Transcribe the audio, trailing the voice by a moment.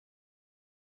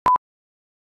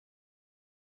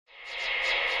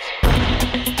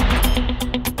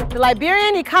The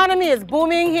Liberian economy is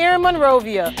booming here in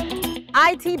Monrovia.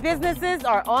 IT businesses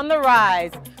are on the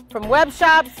rise. From web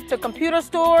shops to computer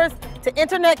stores to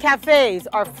internet cafes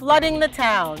are flooding the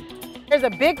town. There's a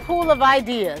big pool of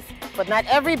ideas, but not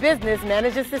every business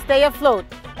manages to stay afloat.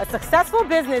 A successful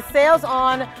business sails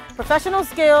on professional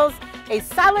skills, a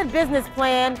solid business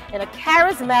plan, and a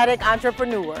charismatic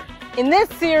entrepreneur. In this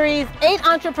series, 8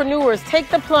 entrepreneurs take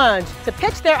the plunge to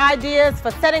pitch their ideas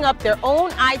for setting up their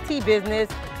own IT business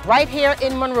right here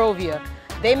in Monrovia.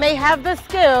 They may have the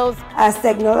skills. As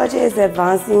technology is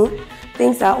advancing,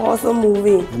 things are also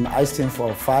moving. I'm asking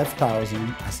for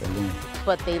 $5,000 as a loan.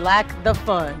 But they lack the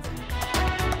funds.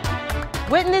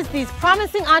 Witness these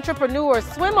promising entrepreneurs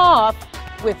swim off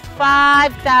with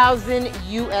 $5,000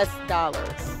 US.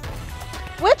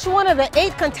 Which one of the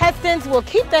 8 contestants will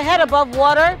keep their head above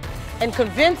water and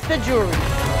convince the jury?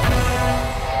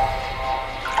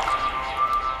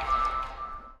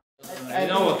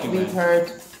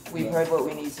 We've heard what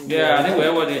we need to do. Yeah, I think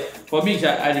we're for me,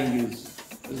 I think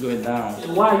it's going down.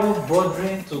 Why are you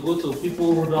bothering to go to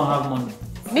people who don't have money?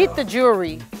 Meet the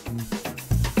jury.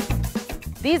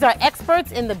 These are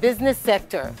experts in the business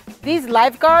sector. These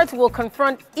lifeguards will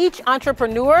confront each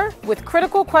entrepreneur with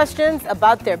critical questions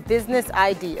about their business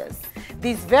ideas.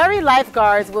 These very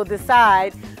lifeguards will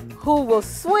decide who will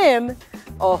swim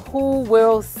or who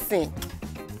will sink.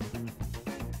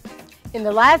 In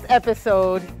the last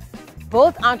episode,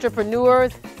 both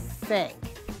entrepreneurs sank.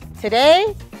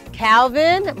 Today,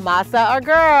 Calvin, Masa, our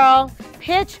girl,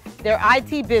 pitch their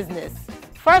IT business.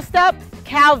 First up,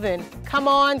 Calvin. Come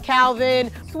on,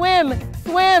 Calvin. Swim,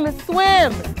 swim,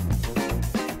 swim.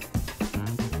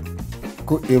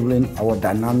 Good evening, our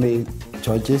dynamic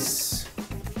judges.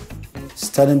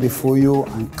 Standing before you,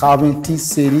 I'm Calvin T.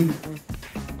 City,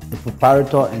 the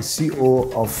proprietor and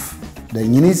CEO of the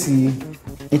Unity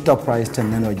Enterprise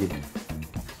Technology,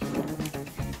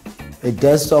 a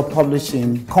desktop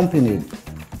publishing company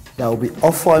that will be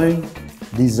offering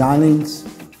designing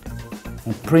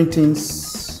and printing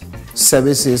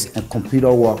services and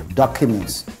computer work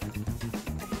documents.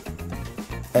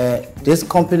 This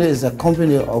company is a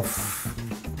company of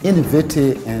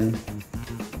innovative and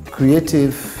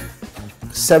creative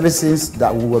services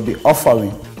that we will be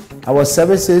offering. Our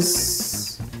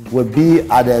services will be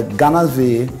at the Ghana's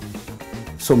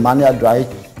Somalia Drive,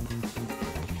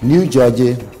 New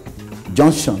Jersey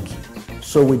Junction.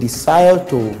 So we decided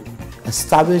to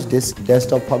establish this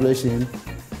desktop publishing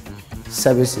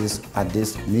services at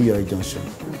this New York Junction.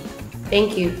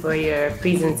 Thank you for your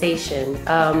presentation.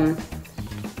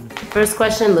 First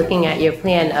question, looking at your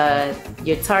plan,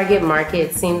 your target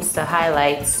market seems to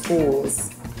highlight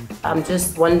schools. I'm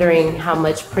just wondering how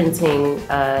much printing,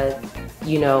 have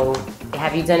you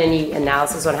done any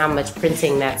analysis on how much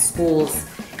printing that schools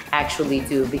actually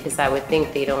do? Because I would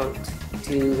think they don't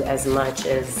do as much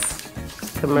as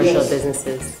commercial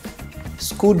businesses.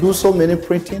 School do so many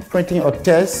printing of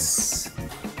tests.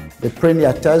 They print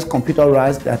their tests,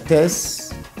 computerize their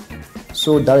tests.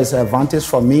 So that is an advantage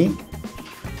for me.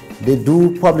 They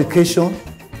do publication.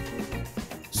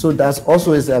 So that's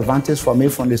also is an advantage for me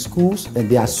from the schools. And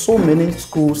there are so many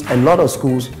schools, a lot of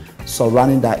schools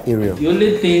surrounding that area. The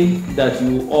only thing that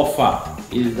you offer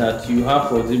is that you have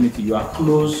proximity, you are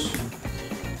close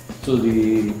to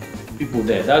the people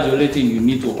there. That's the only thing you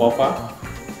need to offer.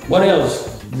 What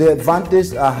else? The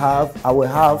advantage I will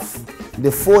have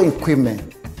the full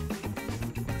equipment.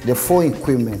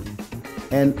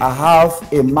 And I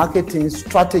have a marketing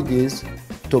strategies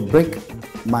to bring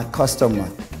my customer.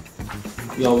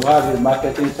 You have a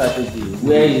marketing strategy.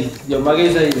 Where is your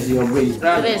marketing strategy? Is your brain?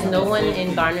 So there's no one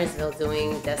in Garnersville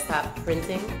doing desktop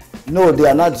printing? No, they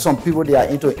are not. Some people, they are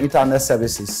into internet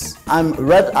services. I'm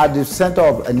right at the center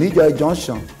of New York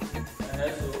Junction.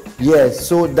 Yes,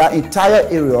 so that entire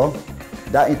area,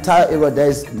 there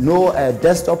is no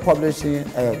desktop publishing,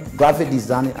 graphic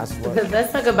designing as well.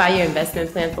 Let's talk about your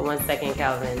investment plan for 1 second,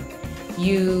 Calvin.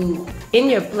 In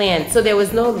your plan, so there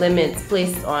was no limits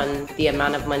placed on the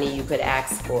amount of money you could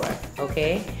ask for,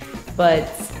 okay? But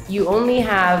you only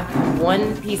have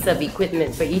one piece of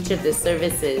equipment for each of the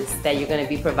services that you're going to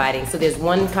be providing. So there's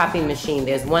one copy machine,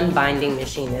 there's one binding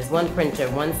machine, there's one printer,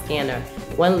 one scanner,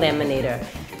 one laminator.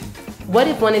 What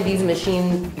if one of these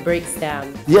machines breaks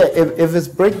down? Yeah, if it's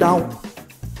breakdown,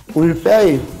 we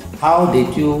repair it. How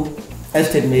did you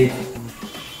estimate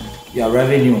your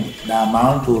revenue, the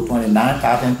amount to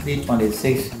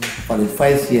 $29,326 for the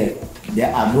first year? There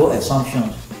are no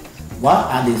assumptions. What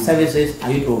are the services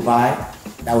are you provide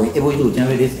that will able to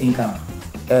generate this income?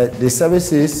 The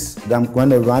services that I'm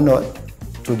going to run out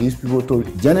to these people to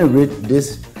generate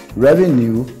this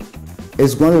revenue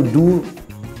is going to do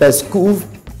per school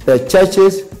per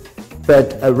churches,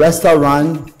 per a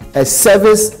restaurant, a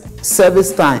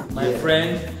service time. My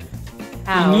friend,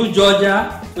 How? in New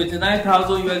Georgia,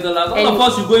 $29,000 US. All of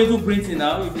us, you go into printing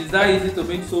now. If it's that easy to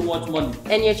make so much money.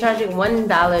 And you're charging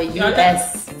 $1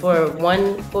 US for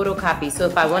one photocopy. So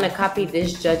if I want to copy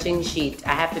this judging sheet,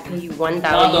 I have to pay you $1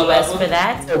 US for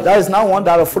that? That is not $1.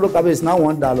 Photocopy is not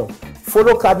 $1.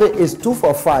 Photocopy is 2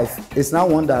 for $5. It's not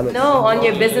 $1. No, on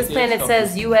your business plan it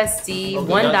says USD,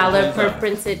 $1 per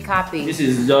printed copy. This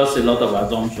is just a lot of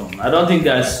assumption. I don't think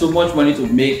there's so much money to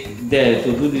make there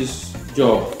to do this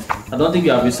job. I don't think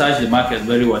you have researched the market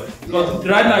very well. Because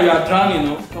right now you are drowning, you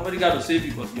know. Somebody got to save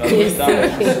you because you are going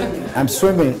down. I'm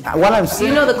swimming. What I'm Do saying.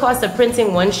 you know the cost of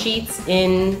printing one sheet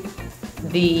in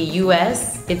the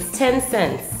US? It's 10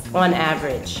 cents on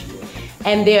average.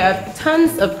 And there are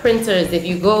tons of printers if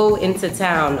you go into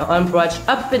town on Broad,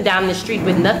 up and down the street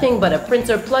with nothing but a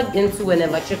printer plugged into an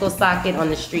electrical socket on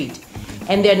the street.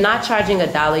 And they're not charging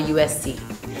 $1 USD.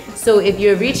 So if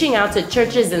you're reaching out to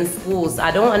churches and schools, I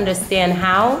don't understand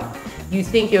how you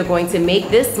think you're going to make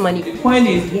this money. The point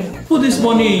is, put this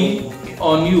money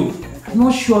on you. I'm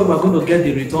not sure you are going to get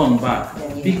the return back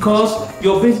because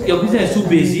your business is too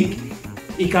basic.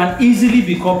 It can easily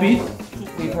be copied.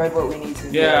 We've heard what we need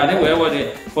to do. Yeah, I think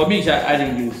we're for me, I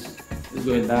think it's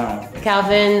going down.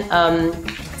 Calvin,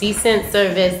 decent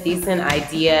service, decent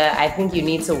idea. I think you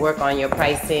need to work on your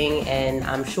pricing, and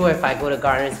I'm sure if I go to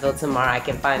Garnersville tomorrow, I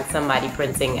can find somebody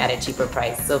printing at a cheaper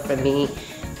price. So for me,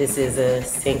 this is a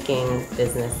sinking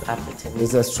business opportunity.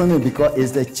 It's a swimming because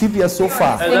it's the cheapest so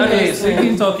far. Exactly,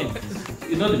 sinking talking.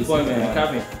 You know the point, man,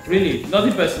 Calvin. Really,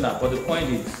 nothing personal, but the point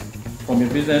is, from a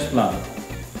business plan,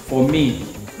 for me,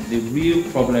 the real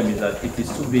problem is that it is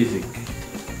too basic.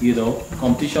 You know,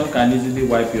 competition can easily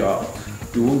wipe you out.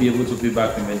 You won't be able to pay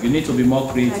back payment. You need to be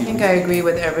more creative. I think I agree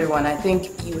with everyone. I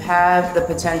think you have the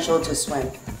potential to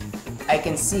swim. I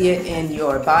can see it in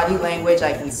your body language.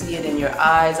 I can see it in your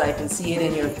eyes. I can see it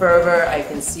in your fervor. I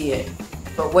can see it.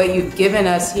 But what you've given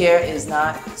us here is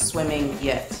not swimming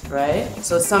yet, right?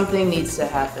 So something needs to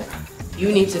happen.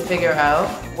 You need to figure out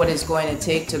what it's going to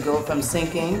take to go from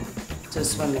sinking to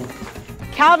swimming.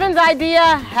 Calvin's idea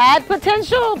had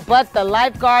potential, but the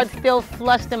lifeguards still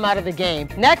flushed him out of the game.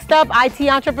 Next up, IT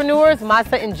entrepreneurs,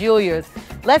 Masa and Julius.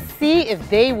 Let's see if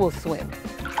they will swim.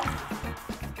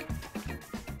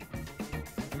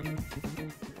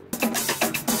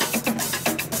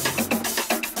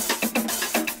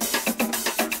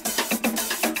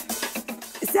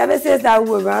 Services that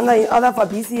we render in order for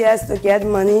BCS to get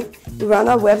money, we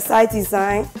render website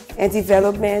design and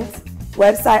development,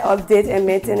 website update and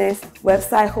maintenance,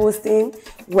 website hosting,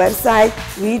 website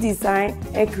redesign,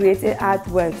 and creative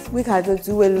artworks. We have to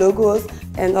do with logos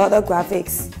and other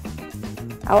graphics.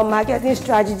 Our marketing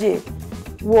strategy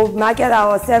will market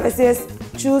our services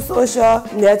through social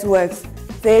networks,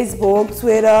 Facebook,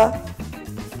 Twitter,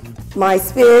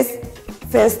 MySpace,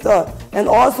 Facebook, and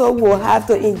also we'll have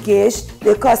to engage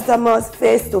the customers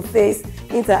face-to-face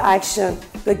interaction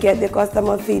to get the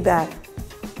customer feedback.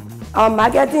 Our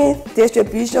marketing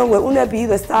distribution will only be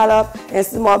the startup and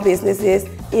small businesses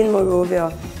in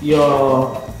Monrovia.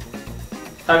 Your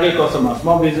target customers,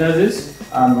 small businesses,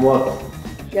 and what?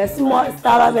 The small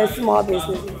startup and small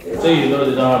businesses. So you know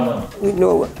they don't have money. We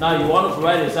know. Now you want to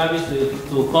provide a service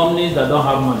to companies that don't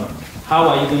have money. How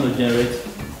are you going to generate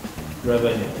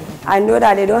revenue? I know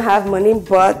that they don't have money,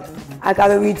 but I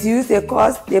gotta reduce the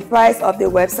cost, the price of the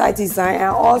website design, and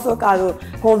also gotta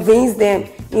convince them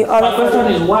in order. My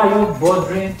question is, why are you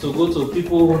bothering to go to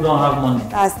people who don't have money?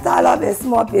 That startup and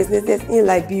small businesses in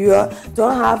Liberia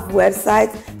don't have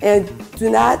websites and do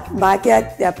not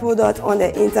market their product on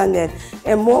the internet.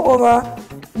 And moreover,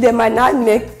 they might not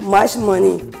make much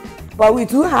money. But we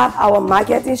do have our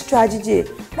marketing strategy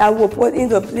that we'll put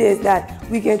into place that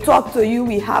we can talk to you.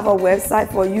 We have a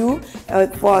website for you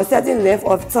for a certain length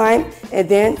of time, and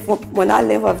then when that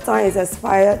length of time is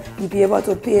expired, you'll be able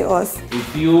to pay us.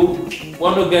 If you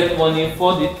want to get money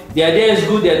for the idea is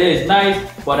good, the idea is nice,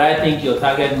 but I think your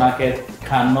target market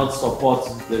cannot support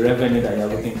the revenue that you're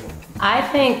looking for. I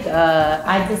think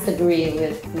I disagree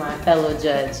with my fellow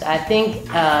judge. I think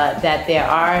that there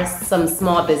are some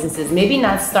small businesses, maybe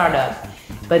not startup,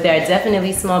 but there are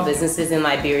definitely small businesses in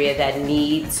Liberia that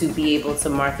need to be able to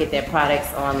market their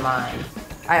products online.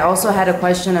 I also had a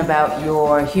question about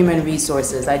your human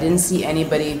resources. I didn't see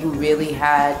anybody who really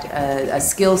had a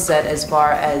skill set as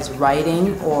far as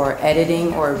writing or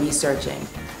editing or researching.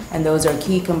 And those are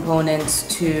key components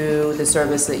to the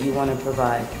service that you want to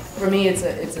provide. For me, it's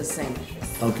a sink.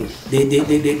 Okay.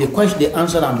 The question, the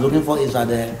answer I'm looking for is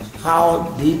that how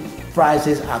deep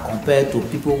prices are compared to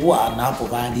people who are now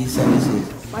providing these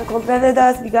services? My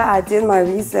competitors, because I did my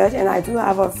research and I do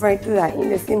have a friend too that in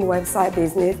the same website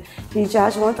business, he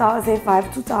charged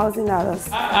 $1,500 to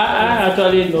 $2,000. I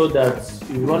actually know that if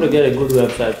you want to get a good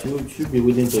website, you should be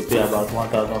willing to pay about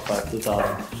 $1,500 to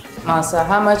 $2,000. Masa,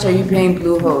 how much are you paying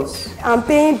Bluehost? I'm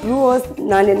paying Bluehost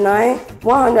 $99,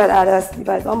 $100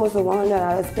 because it's almost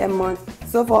 $100 per month.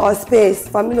 So for a space,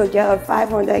 for me to get a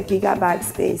 500 gigabyte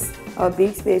space, a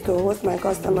big space to host my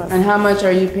customers. And how much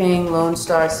are you paying Lone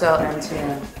Star Cell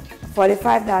MTN?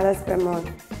 $45 per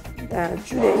month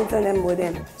through the internet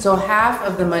modem. So half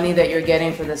of the money that you're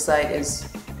getting for the site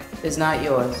is not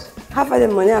yours? Half of the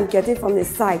money I'm getting from the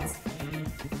site.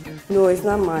 No, it's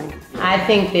not mine. I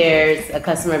think there's a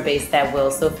customer base that will.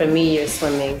 So for me, you're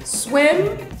swimming.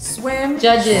 Swim,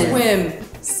 Judges. swim,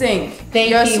 sink. Thank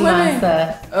You're you, swimming?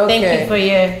 Masa. Okay. Thank you for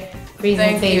your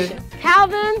presentation.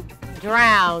 Calvin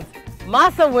drowns.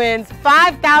 Masa wins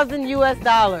 $5,000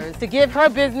 US to give her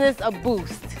business a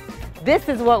boost. This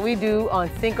is what we do on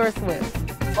Sink or Swim.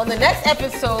 On the next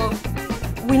episode,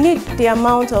 we need the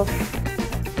amount of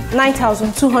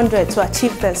 9,200 to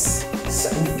achieve this.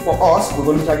 For us, we're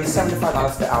going to charge you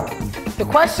 $75 per hour. the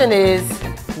question is,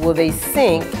 will they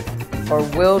sink or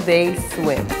will they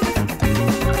swim?